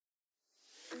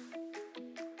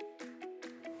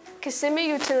Kissimmee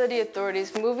Utility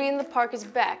Authority's Movie in the Park is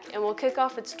back and will kick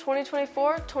off its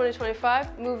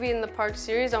 2024-2025 Movie in the Park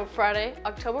series on Friday,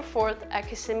 October 4th at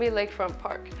Kissimmee Lakefront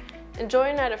Park. Enjoy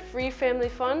a night of free family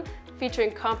fun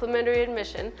featuring complimentary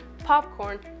admission,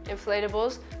 popcorn,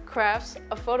 inflatables, crafts,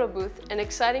 a photo booth, and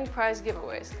exciting prize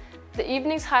giveaways. The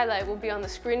evening's highlight will be on the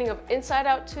screening of Inside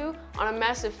Out 2 on a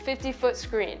massive 50-foot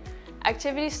screen.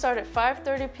 Activities start at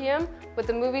 5:30 p.m. with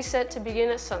the movie set to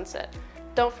begin at sunset.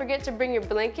 Don't forget to bring your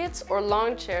blankets or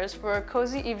lawn chairs for a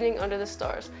cozy evening under the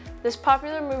stars. This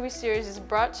popular movie series is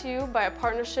brought to you by a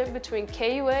partnership between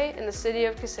KUA and the City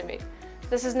of Kissimmee.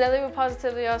 This is Nelly with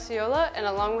Positively Osceola, and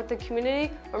along with the community,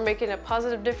 we're making a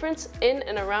positive difference in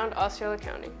and around Osceola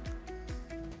County.